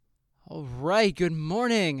All right, good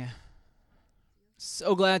morning.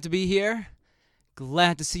 So glad to be here.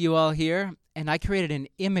 Glad to see you all here. And I created an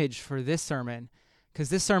image for this sermon because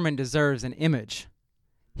this sermon deserves an image.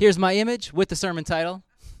 Here's my image with the sermon title.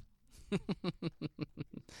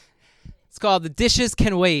 It's called The Dishes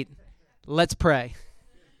Can Wait. Let's pray.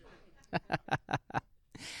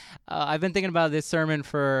 I've been thinking about this sermon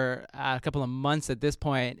for a couple of months at this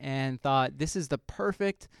point and thought this is the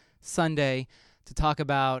perfect Sunday to talk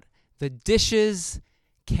about the dishes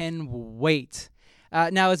can wait.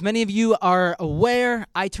 Now, as many of you are aware,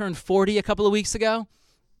 I turned 40 a couple of weeks ago.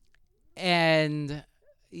 And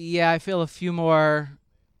yeah, I feel a few more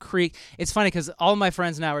It's funny because all of my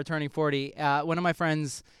friends now are turning 40. One of my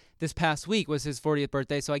friends this past week was his 40th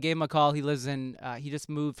birthday, so I gave him a call. He lives he just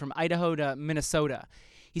moved from Idaho to Minnesota.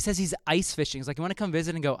 He says he's ice fishing. He's like, you want to come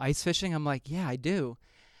visit and go ice fishing? I'm like, yeah, I do.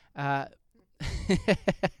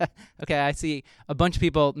 Okay, I see a bunch of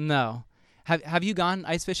people. No. Have you gone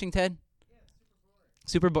ice fishing, Ted? Yeah,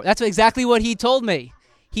 super bored. That's exactly what he told me.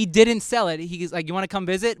 He didn't sell it. He's like, you want to come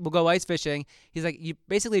visit? We'll go ice fishing. He's like, you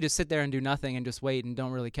basically just sit there and do nothing and just wait and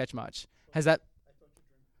don't really catch much. Has that?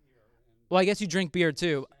 Well, I guess you drink beer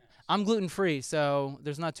too. I'm gluten-free, so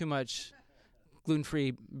there's not too much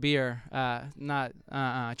gluten-free beer.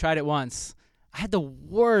 I tried it once. I had the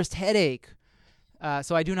worst headache,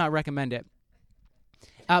 so I do not recommend it.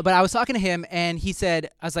 But I was talking to him, and he said,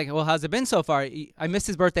 I was like, well, how's it been so far? I missed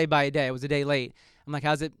his birthday by a day. It was a day late. I'm like,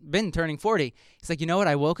 how's it been turning 40? He's like, you know what?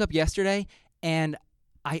 I woke up yesterday, and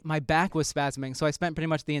my back was spasming, so I spent pretty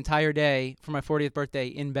much the entire day for my 40th birthday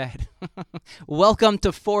in bed. Welcome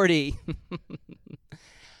to 40.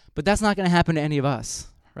 But that's not going to happen to any of us,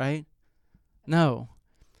 right? No,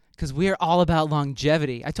 because we're all about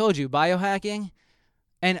longevity. I told you, biohacking.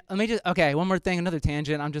 And one more thing, another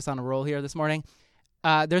tangent. I'm just on a roll here this morning.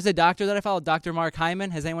 There's a doctor that I follow, Dr. Mark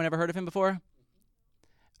Hyman. Has anyone ever heard of him before?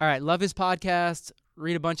 All right, love his podcast,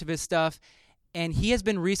 read a bunch of his stuff. And he has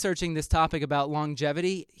been researching this topic about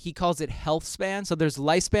longevity. He calls it health span. So there's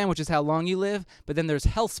lifespan, which is how long you live, but then there's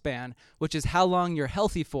health span, which is how long you're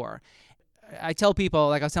healthy for. I tell people,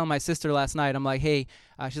 like I was telling my sister last night, I'm like, hey,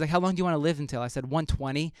 she's like, how long do you want to live until? I said,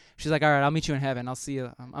 120. She's like, all right, I'll meet you in heaven. I'll see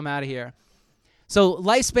you. I'm out of here. So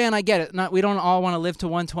lifespan, I get it. We don't all want to live to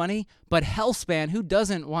 120, but health span, who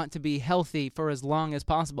doesn't want to be healthy for as long as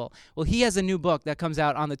possible? Well, he has a new book that comes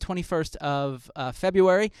out on the 21st of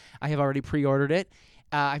February. I have already pre-ordered it.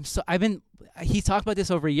 He talked about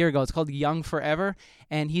this over a year ago. It's called Young Forever,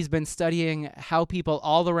 and he's been studying how people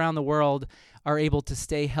all around the world are able to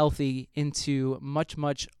stay healthy into much,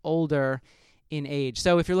 much older in age.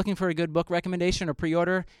 So if you're looking for a good book recommendation or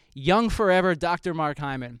pre-order, Young Forever, Dr. Mark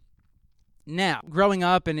Hyman. Now, growing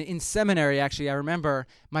up and in seminary, actually, I remember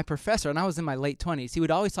my professor, and I was in my late 20s, he would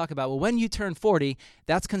always talk about, well, when you turn 40,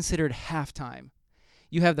 that's considered halftime.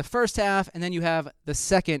 You have the first half, and then you have the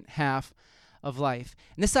second half of life.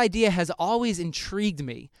 And this idea has always intrigued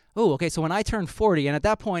me. Oh, okay, so when I turn 40, and at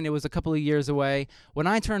that point it was a couple of years away, when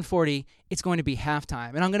I turn 40, it's going to be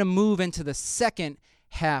halftime. And I'm going to move into the second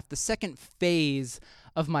half, the second phase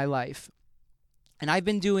of my life. And I've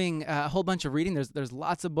been doing a whole bunch of reading. There's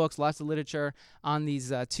lots of books, lots of literature on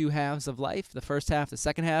these two halves of life, the first half, the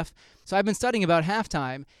second half. So I've been studying about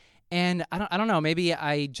halftime, and I don't know, maybe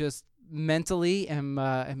I just mentally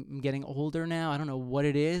am getting older now. I don't know what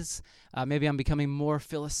it is. Maybe I'm becoming more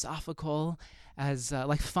philosophical, as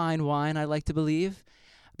like fine wine, I like to believe.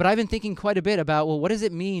 But I've been thinking quite a bit about, well, what does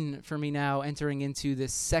it mean for me now entering into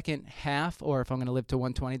this second half, or if I'm going to live to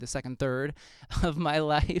 120, the second third of my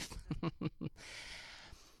life?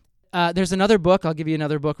 There's another book. I'll give you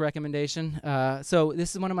another book recommendation. So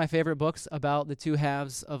this is one of my favorite books about the two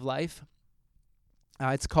halves of life.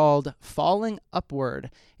 It's called Falling Upward.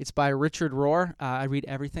 It's by Richard Rohr. I read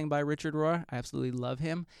everything by Richard Rohr. I absolutely love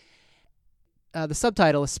him. The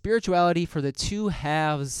subtitle is Spirituality for the Two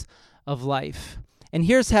Halves of Life. And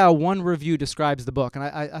here's how one review describes the book, and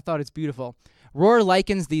I thought it's beautiful. Rohr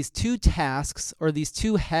likens these two tasks, or these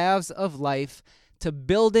two halves of life, to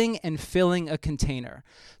building and filling a container.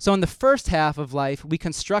 So in the first half of life, we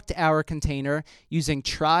construct our container using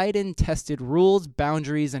tried and tested rules,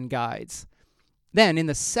 boundaries, and guides. Then in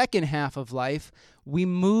the second half of life, we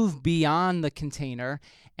move beyond the container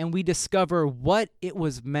and we discover what it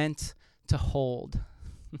was meant to hold.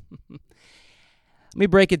 Let me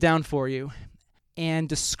break it down for you and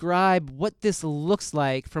describe what this looks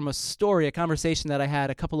like from a story, a conversation that I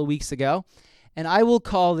had a couple of weeks ago. And I will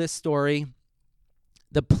call this story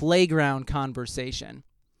the playground conversation.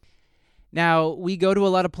 Now, we go to a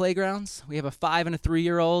lot of playgrounds. We have a 5 and a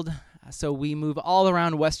 3-year-old. So we move all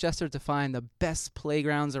around Westchester to find the best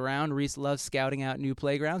playgrounds around. Reese loves scouting out new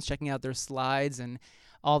playgrounds, checking out their slides and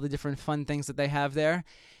all the different fun things that they have there.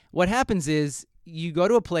 What happens is you go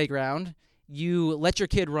to a playground, you let your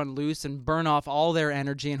kid run loose and burn off all their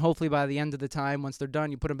energy, and hopefully by the end of the time, once they're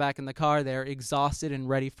done, you put them back in the car, they're exhausted and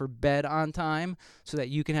ready for bed on time so that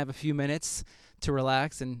you can have a few minutes to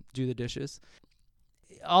relax and do the dishes.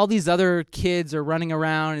 All these other kids are running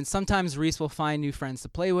around, and sometimes Reese will find new friends to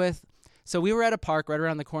play with. So we were at a park right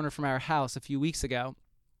around the corner from our house a few weeks ago,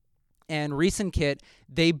 and Reese and Kit,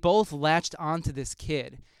 they both latched onto this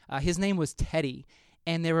kid. His name was Teddy,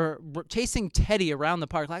 and they were chasing Teddy around the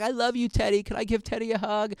park. Like, I love you, Teddy. Can I give Teddy a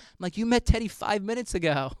hug? I'm like, you met Teddy 5 minutes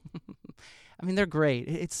ago. I mean, they're great.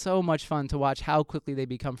 It's so much fun to watch how quickly they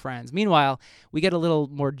become friends. Meanwhile, we get a little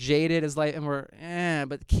more jaded as life, and we're,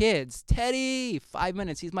 but kids, Teddy, 5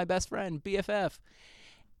 minutes. He's my best friend, BFF.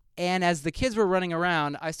 And as the kids were running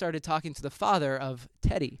around, I started talking to the father of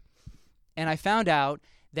Teddy. And I found out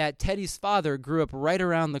that Teddy's father grew up right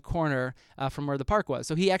around the corner from where the park was.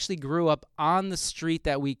 So he actually grew up on the street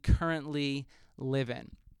that we currently live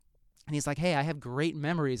in. And he's like, hey, I have great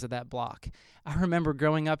memories of that block. I remember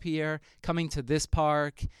growing up here, coming to this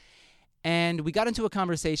park, and we got into a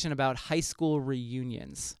conversation about high school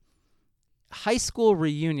reunions. High school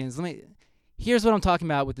reunions. Here's what I'm talking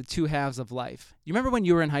about with the two halves of life. You remember when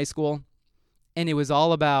you were in high school and it was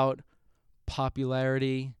all about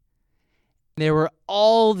popularity? There were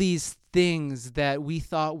all these things that we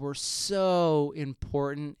thought were so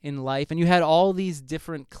important in life, and you had all these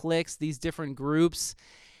different cliques, these different groups,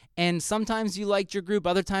 and sometimes you liked your group,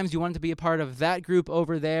 other times you wanted to be a part of that group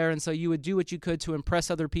over there, and so you would do what you could to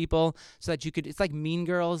impress other people so that you could, it's like Mean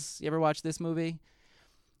Girls. You ever watch this movie?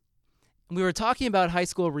 We were talking about high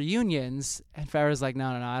school reunions, and Farrah's like, no,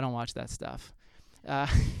 I don't watch that stuff.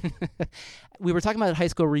 We were talking about high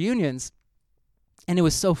school reunions, and it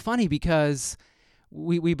was so funny because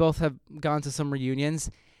we both have gone to some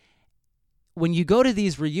reunions. When you go to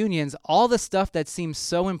these reunions, all the stuff that seems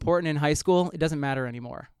so important in high school, it doesn't matter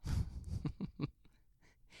anymore.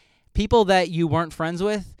 People that you weren't friends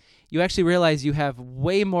with, you actually realize you have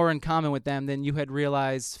way more in common with them than you had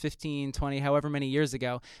realized 15, 20, however many years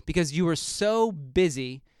ago, because you were so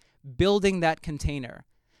busy building that container,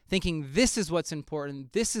 thinking this is what's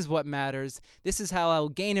important, this is what matters, this is how I'll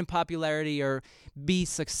gain in popularity or be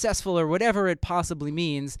successful or whatever it possibly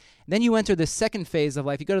means. Then you enter the second phase of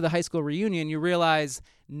life. You go to the high school reunion, you realize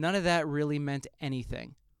none of that really meant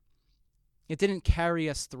anything. It didn't carry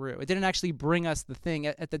us through. It didn't actually bring us the thing.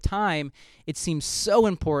 At the time, it seemed so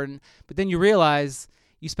important, but then you realize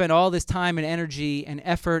you spent all this time and energy and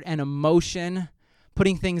effort and emotion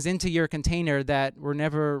putting things into your container that were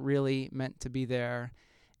never really meant to be there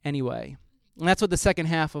anyway. And that's what the second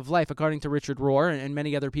half of life, according to Richard Rohr and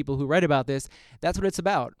many other people who write about this, that's what it's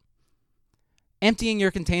about. Emptying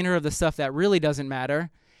your container of the stuff that really doesn't matter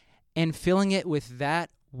and filling it with that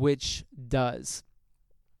which does.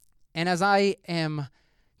 And as I am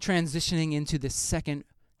transitioning into the second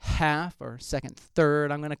half, or second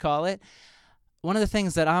third, I'm going to call it, one of the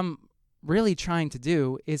things that I'm really trying to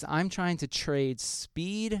do is I'm trying to trade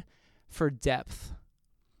speed for depth.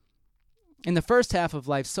 In the first half of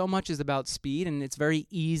life, so much is about speed, and it's very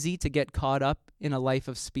easy to get caught up in a life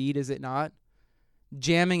of speed, is it not?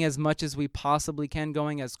 Jamming as much as we possibly can,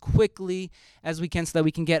 going as quickly as we can so that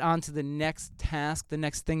we can get on to the next task, the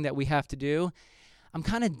next thing that we have to do. I'm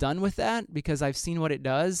kind of done with that because I've seen what it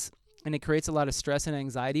does, and it creates a lot of stress and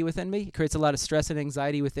anxiety within me. It creates a lot of stress and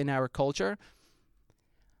anxiety within our culture.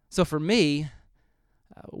 So for me,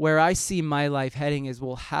 where I see my life heading is,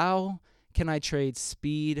 well, how can I trade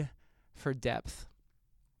speed for depth?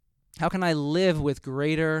 How can I live with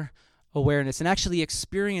greater awareness and actually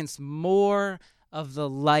experience more of the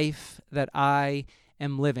life that I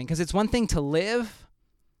am living? Because it's one thing to live,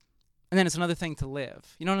 and then it's another thing to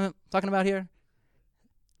live. You know what I'm talking about here?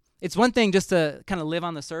 It's one thing just to kind of live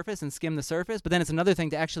on the surface and skim the surface, but then it's another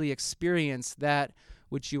thing to actually experience that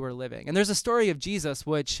which you are living. And there's a story of Jesus,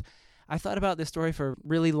 which I thought about this story for a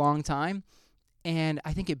really long time, and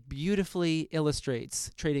I think it beautifully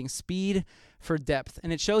illustrates trading speed for depth.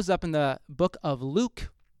 And it shows up in the book of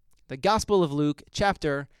Luke, the Gospel of Luke,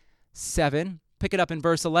 chapter 7. Pick it up in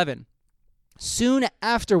verse 11. Soon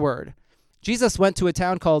afterward, Jesus went to a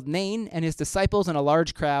town called Nain, and his disciples and a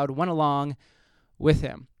large crowd went along with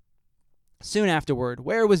him. Soon afterward,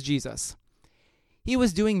 where was Jesus? He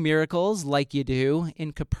was doing miracles like you do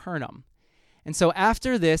in Capernaum. And so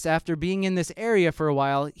after this, after being in this area for a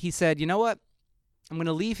while, he said, you know what? I'm going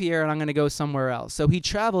to leave here and I'm going to go somewhere else. So he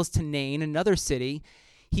travels to Nain, another city.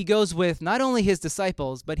 he goes with not only his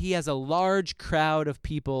disciples, but he has a large crowd of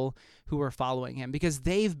people who are following him because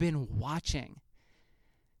they've been watching.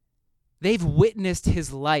 They've witnessed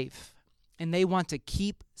his life, and they want to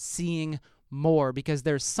keep seeing more because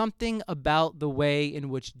there's something about the way in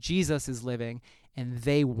which Jesus is living, and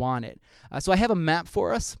they want it. So I have a map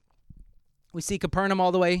for us. We see Capernaum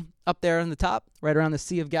all the way up there on the top, right around the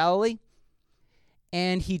Sea of Galilee.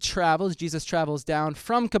 And Jesus travels down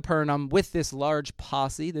from Capernaum with this large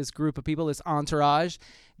posse, this group of people, this entourage,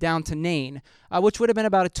 down to Nain, which would have been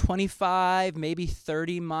about a 25, maybe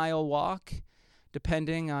 30-mile walk,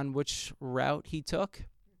 depending on which route he took.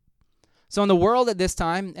 So in the world at this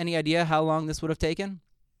time, any idea how long this would have taken?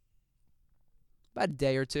 About a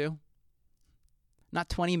day or two. Not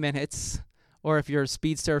 20 minutes, or if you're a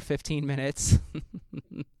speedster, 15 minutes.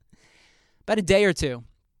 About a day or two.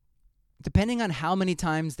 Depending on how many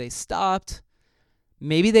times they stopped,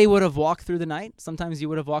 maybe they would have walked through the night. Sometimes you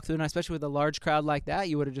would have walked through the night, especially with a large crowd like that.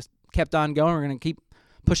 You would have just kept on going. We're going to keep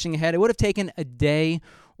pushing ahead. It would have taken a day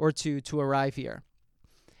or two to arrive here.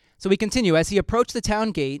 So we continue. As he approached the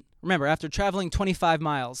town gate, remember, after traveling 25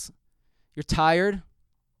 miles, you're tired,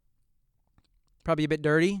 probably a bit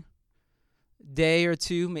dirty, day or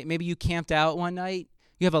two, maybe you camped out one night.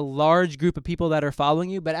 You have a large group of people that are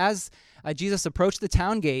following you. But as Jesus approached the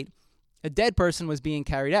town gate, a dead person was being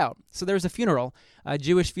carried out. So there was a funeral.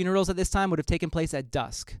 Jewish funerals at this time would have taken place at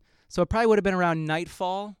dusk. So it probably would have been around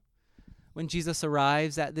nightfall when Jesus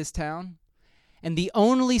arrives at this town. And the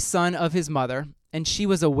only son of his mother, and she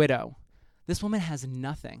was a widow. This woman has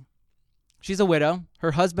nothing. She's a widow.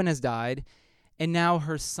 Her husband has died. And now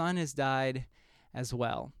her son has died as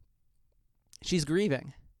well. She's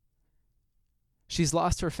grieving. She's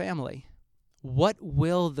lost her family. What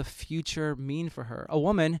will the future mean for her? A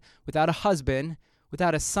woman without a husband,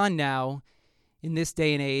 without a son now, in this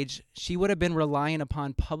day and age, she would have been relying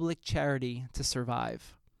upon public charity to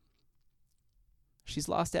survive. She's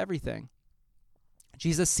lost everything.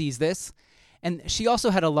 Jesus sees this, and she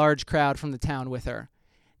also had a large crowd from the town with her.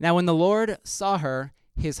 Now, when the Lord saw her,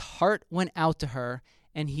 his heart went out to her,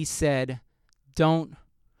 and he said, "Don't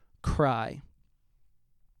cry."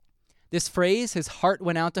 This phrase, his heart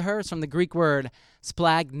went out to her, is from the Greek word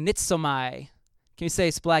splagnitsomai. Can you say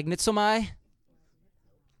splagnitsomai?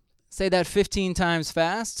 Say that 15 times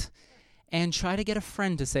fast, and try to get a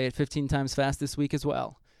friend to say it 15 times fast this week as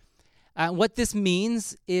well. What this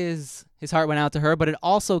means is his heart went out to her, but it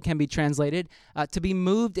also can be translated to be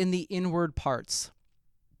moved in the inward parts.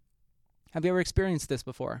 Have you ever experienced this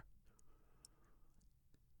before?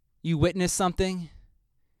 You witness something.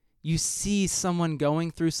 You see someone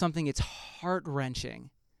going through something, it's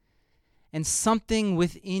heart-wrenching. And something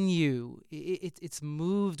within you, it's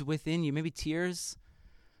moved within you. Maybe tears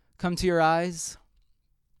come to your eyes.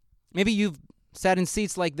 Maybe you've sat in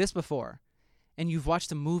seats like this before, and you've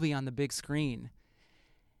watched a movie on the big screen.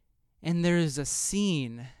 And there's a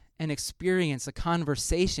scene, an experience, a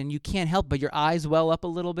conversation. You can't help but your eyes well up a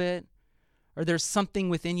little bit. Or there's something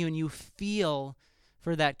within you, and you feel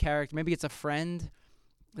for that character. Maybe it's a friend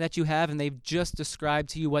that you have, and they've just described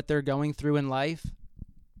to you what they're going through in life.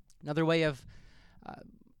 Another way of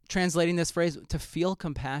translating this phrase, to feel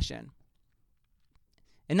compassion.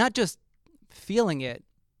 And not just feeling it,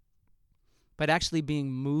 but actually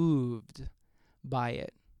being moved by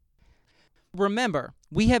it. Remember,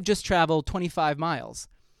 we have just traveled 25 miles.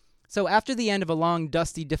 So after the end of a long,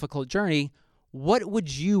 dusty, difficult journey, what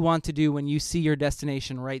would you want to do when you see your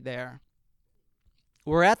destination right there?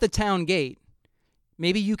 We're at the town gate.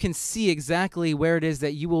 Maybe you can see exactly where it is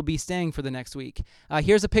that you will be staying for the next week.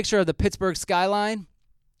 Here's a picture of the Pittsburgh skyline.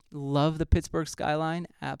 Love the Pittsburgh skyline.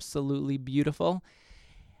 Absolutely beautiful.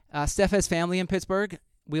 Steph has family in Pittsburgh.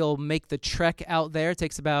 We'll make the trek out there. It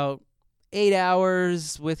takes about 8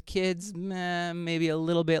 hours with kids, maybe a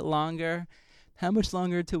little bit longer. How much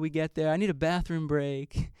longer till we get there? I need a bathroom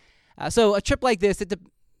break. So a trip like this, it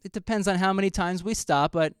depends on how many times we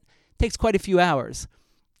stop, but it takes quite a few hours.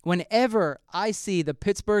 Whenever I see the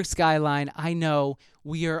Pittsburgh skyline, I know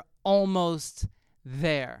we are almost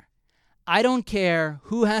there. I don't care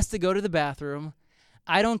who has to go to the bathroom.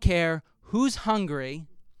 I don't care who's hungry.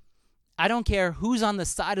 I don't care who's on the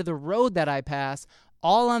side of the road that I pass.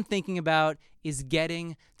 All I'm thinking about is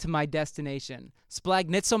getting to my destination.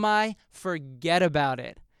 Splagnitsomai, forget about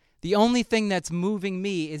it. The only thing that's moving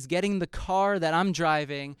me is getting the car that I'm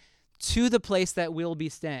driving to the place that we'll be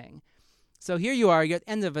staying. So here you are, you're at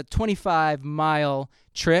the end of a 25-mile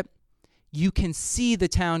trip. You can see the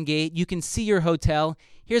town gate. You can see your hotel.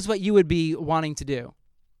 Here's what you would be wanting to do.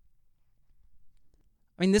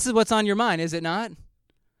 I mean, this is what's on your mind, is it not?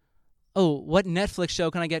 oh, what Netflix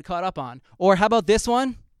show can I get caught up on? Or how about this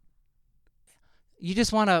one? You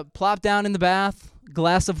just want to plop down in the bath,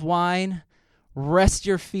 glass of wine, rest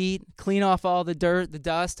your feet, clean off all the dirt, the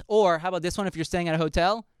dust. Or how about this one if you're staying at a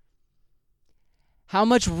hotel? How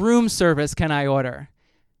much room service can I order?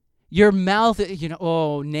 Your mouth,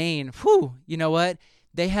 oh, Nain. Whew, you know what?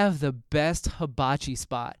 They have the best hibachi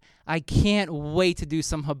spot. I can't wait to do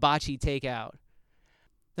some hibachi takeout.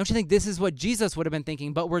 Don't you think this is what Jesus would have been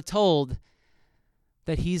thinking? But we're told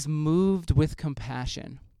that he's moved with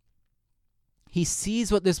compassion. He sees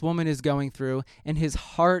what this woman is going through, and his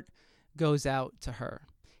heart goes out to her.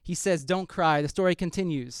 He says, don't cry. The story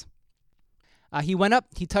continues. He went up,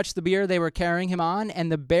 he touched the bier they were carrying him on, and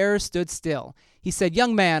the bearer stood still. He said,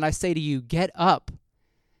 young man, I say to you, get up.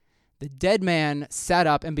 The dead man sat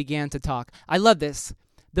up and began to talk. I love this.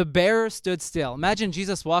 The bearer stood still. Imagine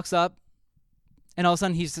Jesus walks up, and all of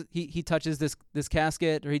a sudden he touches this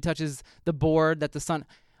casket, or he touches the board that the son.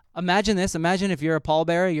 Imagine this. Imagine if you're a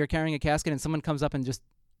pallbearer, you're carrying a casket, and someone comes up and just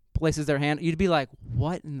places their hand. You'd be like,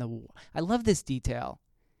 what in the... I love this detail.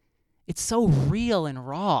 It's so real and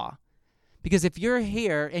raw. Because if you're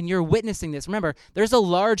here and you're witnessing this, remember, there's a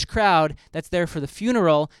large crowd that's there for the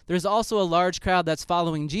funeral. There's also a large crowd that's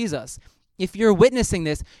following Jesus. If you're witnessing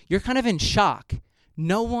this, you're kind of in shock.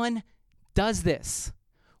 No one does this.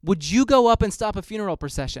 Would you go up and stop a funeral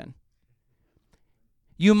procession?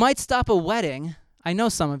 You might stop a wedding. I know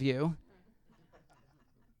some of you.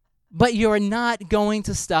 But you're not going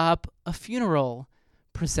to stop a funeral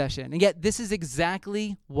procession. And yet, this is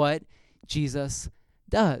exactly what Jesus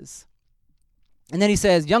does. And then he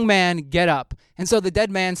says, young man, get up. And so the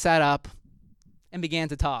dead man sat up and began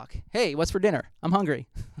to talk. Hey, what's for dinner? I'm hungry.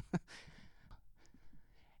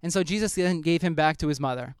 And so Jesus then gave him back to his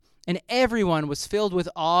mother. And everyone was filled with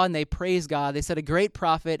awe, and they praised God. They said, a great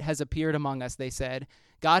prophet has appeared among us, they said.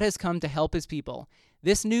 God has come to help his people.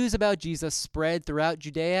 This news about Jesus spread throughout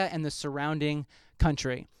Judea and the surrounding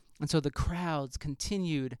country. And so the crowds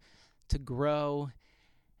continued to grow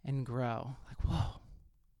and grow. Like, whoa.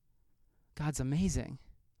 God's amazing.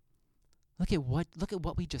 Look at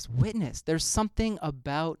what we just witnessed. There's something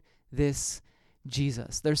about this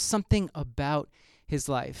Jesus. There's something about his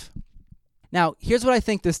life. Now, here's what I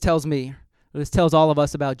think this tells me, or this tells all of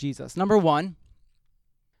us about Jesus. Number one,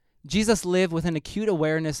 Jesus lived with an acute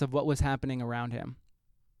awareness of what was happening around him.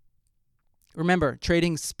 Remember,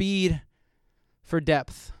 trading speed for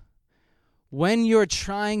depth. When you're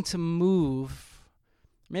trying to move,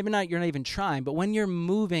 you're not even trying, but when you're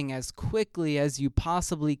moving as quickly as you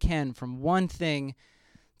possibly can from one thing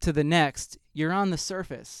to the next, you're on the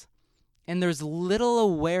surface. And there's little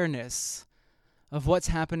awareness of what's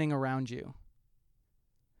happening around you.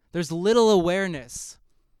 There's little awareness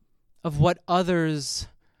of what others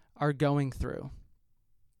are going through.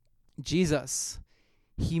 Jesus,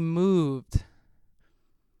 he moved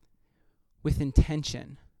with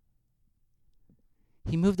intention.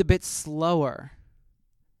 He moved a bit slower.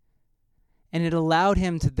 And it allowed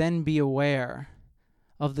him to then be aware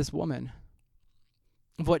of this woman,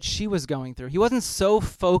 of what she was going through. He wasn't so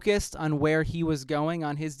focused on where he was going,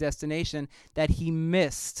 on his destination, that he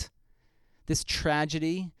missed this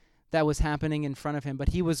tragedy that was happening in front of him. But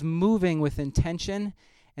he was moving with intention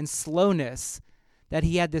and slowness, that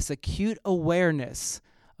he had this acute awareness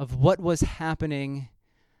of what was happening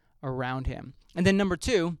around him. And then number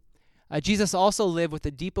two, Jesus also lived with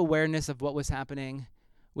a deep awareness of what was happening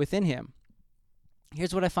within him.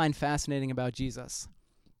 Here's what I find fascinating about Jesus.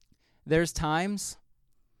 There's times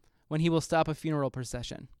when he will stop a funeral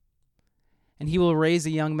procession, and he will raise a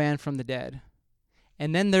young man from the dead.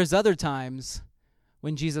 And then there's other times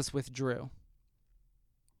when Jesus withdrew,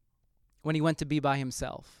 when he went to be by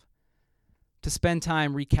himself, to spend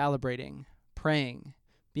time recalibrating, praying,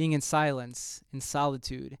 being in silence, in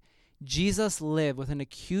solitude. Jesus lived with an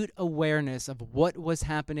acute awareness of what was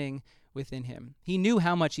happening within him. He knew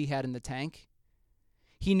how much he had in the tank.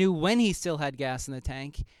 He knew when he still had gas in the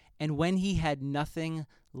tank and when he had nothing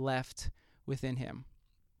left within him.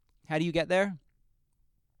 How do you get there?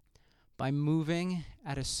 By moving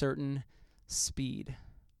at a certain speed.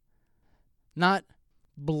 Not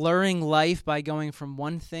blurring life by going from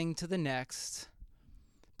one thing to the next,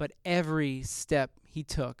 but every step he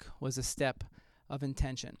took was a step of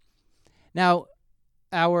intention. Now,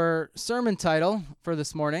 our sermon title for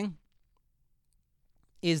this morning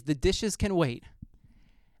is "The Dishes Can Wait."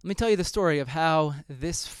 Let me tell you the story of how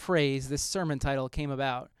this phrase, this sermon title, came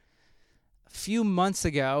about. A few months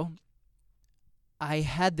ago, I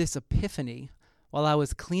had this epiphany while I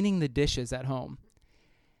was cleaning the dishes at home.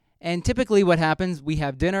 And typically what happens, we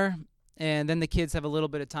have dinner, and then the kids have a little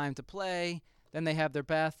bit of time to play. Then they have their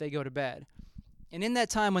bath, they go to bed. And in that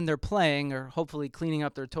time when they're playing, or hopefully cleaning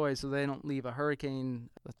up their toys so they don't leave a hurricane,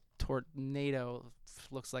 a tornado,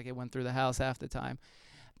 looks like it went through the house half the time.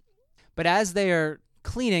 But as they are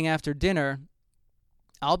cleaning after dinner,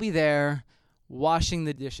 I'll be there washing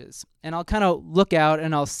the dishes. And I'll kind of look out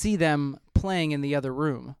and I'll see them playing in the other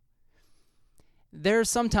room. There's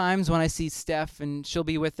some times when I see Steph and she'll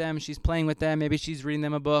be with them, she's playing with them, maybe she's reading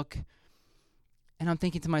them a book. And I'm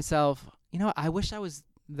thinking to myself, I wish I was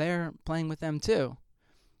there playing with them too.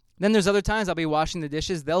 Then there's other times I'll be washing the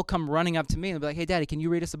dishes. They'll come running up to me and be like, "Hey, Daddy, can you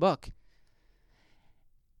read us a book?"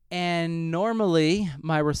 And normally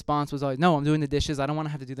my response was always, "No, I'm doing the dishes. I don't want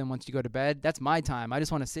to have to do them once you go to bed. That's my time. I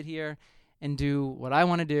just want to sit here and do what I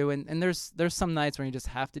want to do." And there's some nights where you just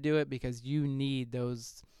have to do it because you need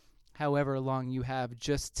those however long you have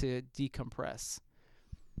just to decompress.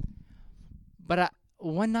 But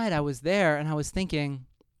one night I was there and I was thinking,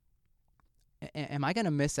 am I going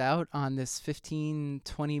to miss out on this 15,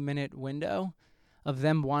 20-minute window of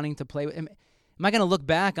them wanting to play? Am I going to look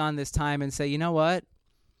back on this time and say, you know what?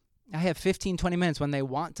 I have 15, 20 minutes when they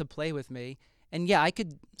want to play with me. And yeah, I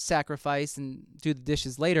could sacrifice and do the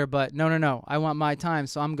dishes later, but no. I want my time,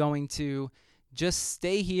 so I'm going to just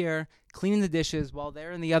stay here cleaning the dishes while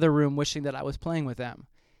they're in the other room wishing that I was playing with them.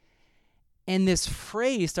 And this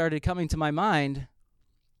phrase started coming to my mind,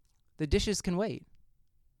 the dishes can wait.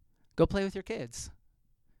 Go play with your kids.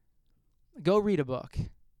 Go read a book.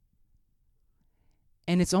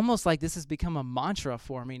 And it's almost like this has become a mantra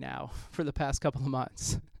for me now for the past couple of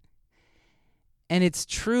months. And it's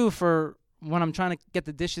true for when I'm trying to get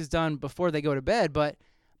the dishes done before they go to bed, but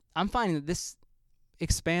I'm finding that this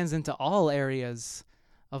expands into all areas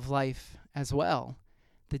of life as well.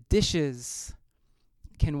 The dishes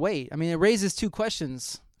can wait. I mean, it raises two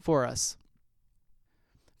questions for us.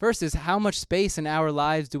 First is, how much space in our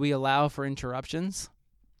lives do we allow for interruptions?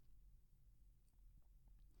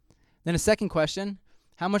 Then a second question,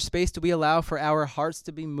 how much space do we allow for our hearts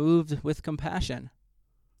to be moved with compassion?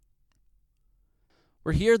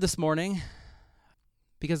 We're here this morning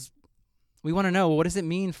because we want to know, what does it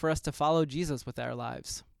mean for us to follow Jesus with our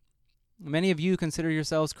lives? Many of you consider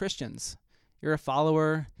yourselves Christians. You're a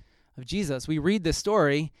follower of Jesus. We read this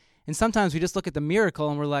story, and sometimes we just look at the miracle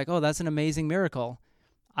and we're like, oh, that's an amazing miracle.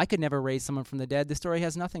 I could never raise someone from the dead. This story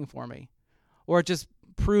has nothing for me. Or it just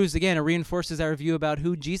proves, again, it reinforces our view about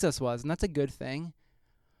who Jesus was, and that's a good thing.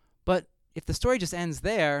 But if the story just ends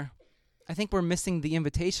there, I think we're missing the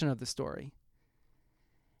invitation of the story.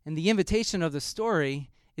 And the invitation of the story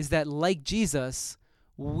is that, like Jesus,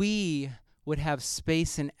 we would have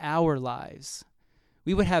space in our lives.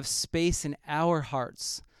 We would have space in our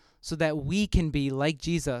hearts so that we can be like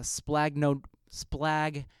Jesus,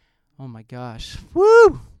 splagnitsomide.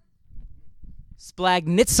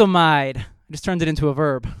 I just turned it into a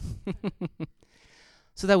verb.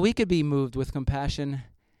 So that we could be moved with compassion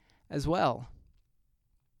as well.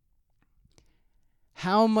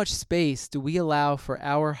 How much space do we allow for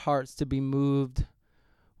our hearts to be moved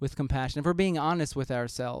with compassion? If we're being honest with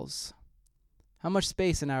ourselves, how much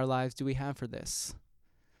space in our lives do we have for this?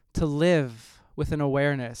 To live with an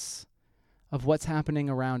awareness of what's happening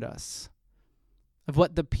around us, of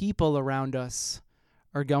what the people around us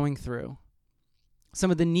are going through, some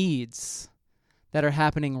of the needs that are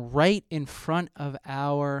happening right in front of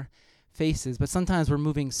our faces. But sometimes we're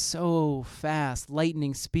moving so fast,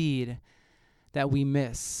 lightning speed, that we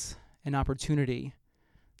miss an opportunity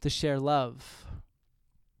to share love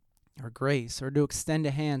or grace or to extend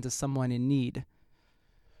a hand to someone in need.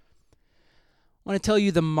 I want to tell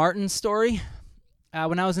you the Martin story.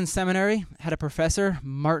 When I was in seminary, I had a professor,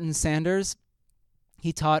 Martin Sanders.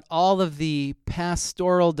 He taught all of the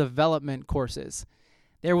pastoral development courses.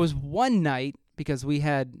 There was one night, because we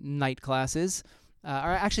had night classes, or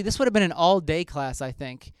actually this would have been an all-day class, I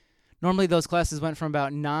think. Normally those classes went from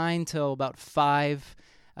about 9 till about 5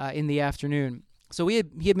 in the afternoon. So he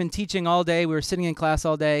had been teaching all day. We were sitting in class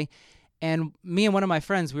all day. And me and one of my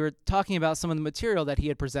friends, we were talking about some of the material that he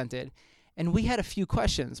had presented. And we had a few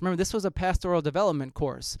questions. Remember, this was a pastoral development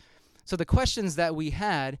course. So the questions that we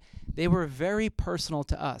had, they were very personal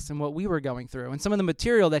to us and what we were going through. And some of the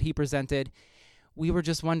material that he presented, we were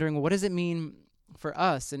just wondering, well, what does it mean for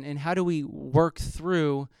us? And how do we work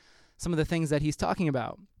through some of the things that he's talking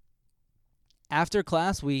about? After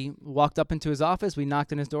class, we walked up into his office, we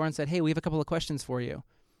knocked on his door and said, hey, we have a couple of questions for you.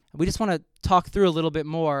 We just want to talk through a little bit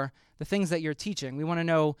more the things that you're teaching. We want to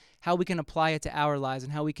know how we can apply it to our lives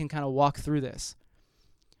and how we can kind of walk through this.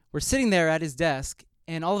 We're sitting there at his desk,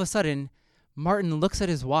 and all of a sudden, Martin looks at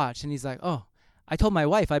his watch, and he's like, oh, I told my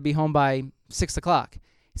wife I'd be home by 6 o'clock.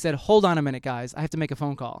 He said, hold on a minute, guys. I have to make a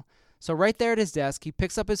phone call. So right there at his desk, he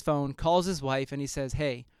picks up his phone, calls his wife, and he says,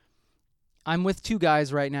 hey, I'm with two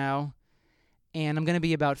guys right now, and I'm going to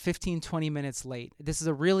be about 15, 20 minutes late. This is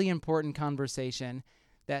a really important conversation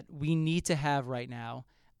that we need to have right now.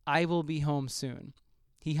 I will be home soon.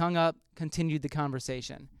 He hung up, continued the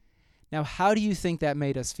conversation. Now, how do you think that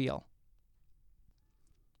made us feel?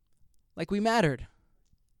 Like we mattered.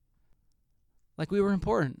 Like we were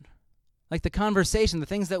important. Like the conversation, the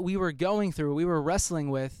things that we were going through, we were wrestling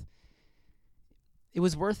with, it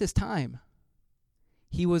was worth his time.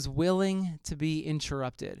 He was willing to be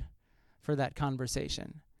interrupted for that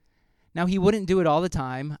conversation. Now, he wouldn't do it all the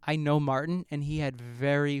time. I know Martin, and he had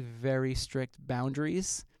very, very strict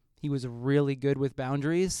boundaries. He was really good with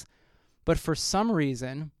boundaries. But for some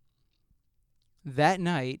reason, that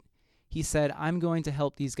night, he said, I'm going to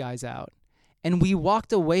help these guys out. And we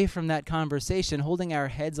walked away from that conversation holding our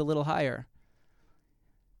heads a little higher.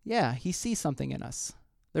 Yeah, he sees something in us.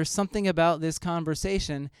 There's something about this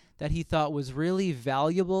conversation that he thought was really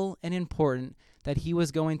valuable and important that he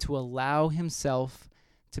was going to allow himself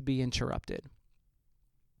to be interrupted.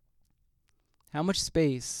 How much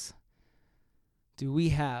space do we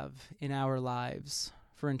have in our lives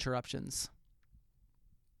for interruptions?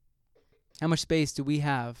 How much space do we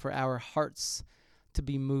have for our hearts to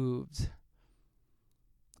be moved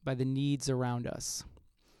by the needs around us?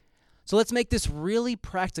 So let's make this really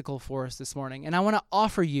practical for us this morning. And I want to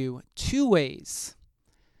offer you 2 ways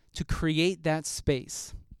to create that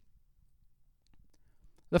space.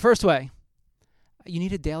 The first way, you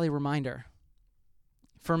need a daily reminder.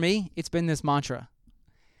 For me, it's been this mantra.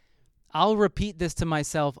 I'll repeat this to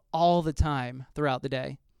myself all the time throughout the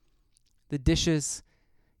day. The dishes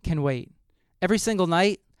can wait. Every single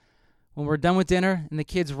night when we're done with dinner and the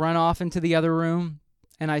kids run off into the other room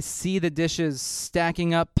and I see the dishes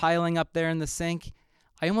stacking up, piling up there in the sink,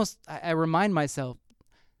 I remind myself,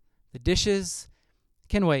 the dishes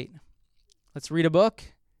can wait. Let's read a book.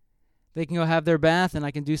 They can go have their bath and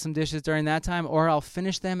I can do some dishes during that time, or I'll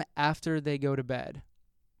finish them after they go to bed.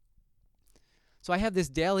 So I have this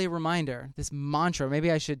daily reminder, this mantra.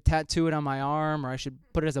 Maybe I should tattoo it on my arm, or I should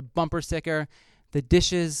put it as a bumper sticker. The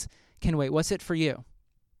dishes can wait. What's it for you?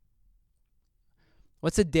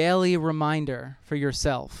 What's a daily reminder for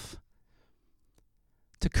yourself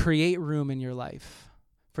to create room in your life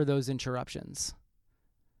for those interruptions?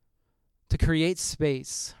 To create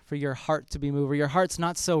space for your heart to be moved, where your heart's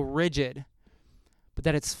not so rigid, but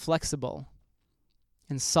that it's flexible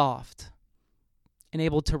and soft and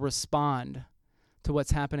able to respond to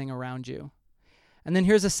what's happening around you. And then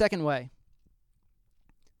here's a second way.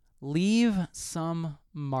 Leave some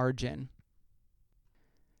margin.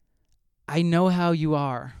 I know how you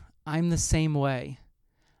are. I'm the same way.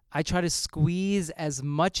 I try to squeeze as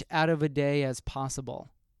much out of a day as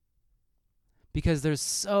possible because there's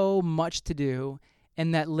so much to do,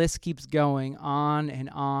 and that list keeps going on and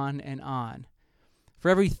on and on. For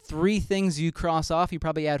every 3 things you cross off, you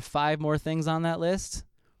probably add 5 more things on that list.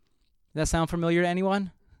 Does that sound familiar to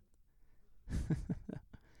anyone?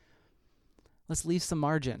 Let's leave some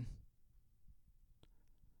margin.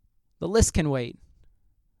 The list can wait.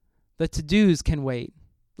 The to-dos can wait.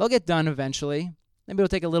 They'll get done eventually. Maybe it'll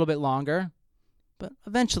take a little bit longer, but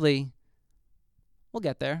eventually we'll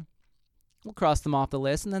get there. We'll cross them off the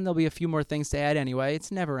list, and then there'll be a few more things to add anyway.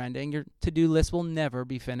 It's never ending. Your to-do list will never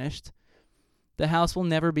be finished. The house will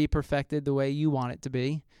never be perfected the way you want it to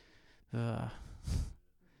be.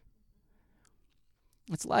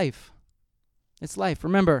 It's life. It's life.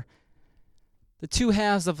 Remember, the 2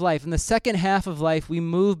 halves of life. In the second half of life, we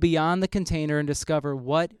move beyond the container and discover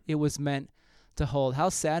what it was meant to hold. How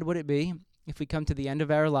sad would it be if we come to the end of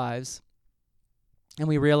our lives and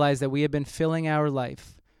we realize that we have been filling our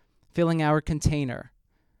life, filling our container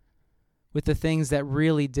with the things that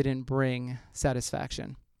really didn't bring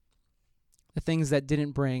satisfaction, the things that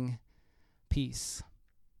didn't bring peace.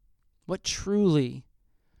 What truly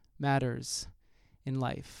matters in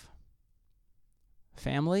life?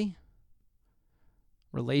 Family?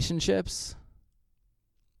 Relationships?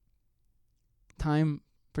 Time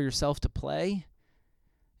for yourself to play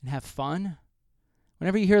and have fun?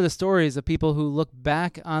 Whenever you hear the stories of people who look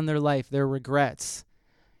back on their life, their regrets,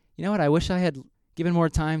 you know what? I wish I had given more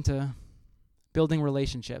time to building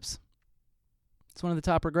relationships. It's one of the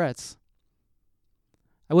top regrets.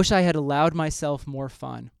 I wish I had allowed myself more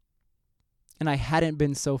fun and I hadn't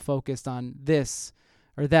been so focused on this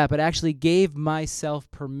or that, but actually gave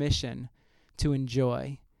myself permission to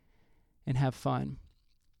enjoy and have fun.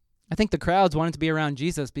 I think the crowds wanted to be around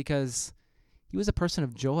Jesus because he was a person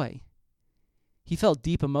of joy. He felt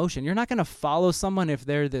deep emotion. You're not going to follow someone if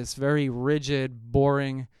they're this very rigid,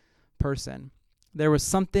 boring person. There was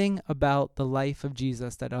something about the life of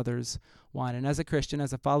Jesus that others want. And as a Christian,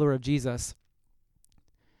 as a follower of Jesus,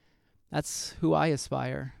 that's who I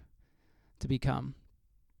aspire to become.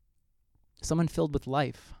 Someone filled with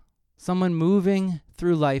life. Someone moving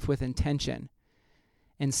through life with intention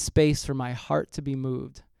and space for my heart to be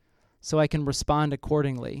moved so I can respond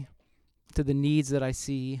accordingly to the needs that I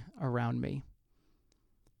see around me.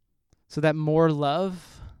 So that more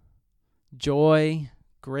love, joy,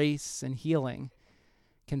 grace, and healing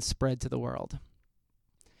can spread to the world.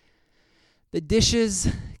 The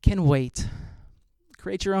dishes can wait.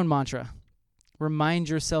 Create your own mantra. Remind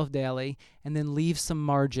yourself daily, and then leave some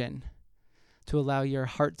margin to allow your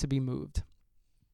heart to be moved.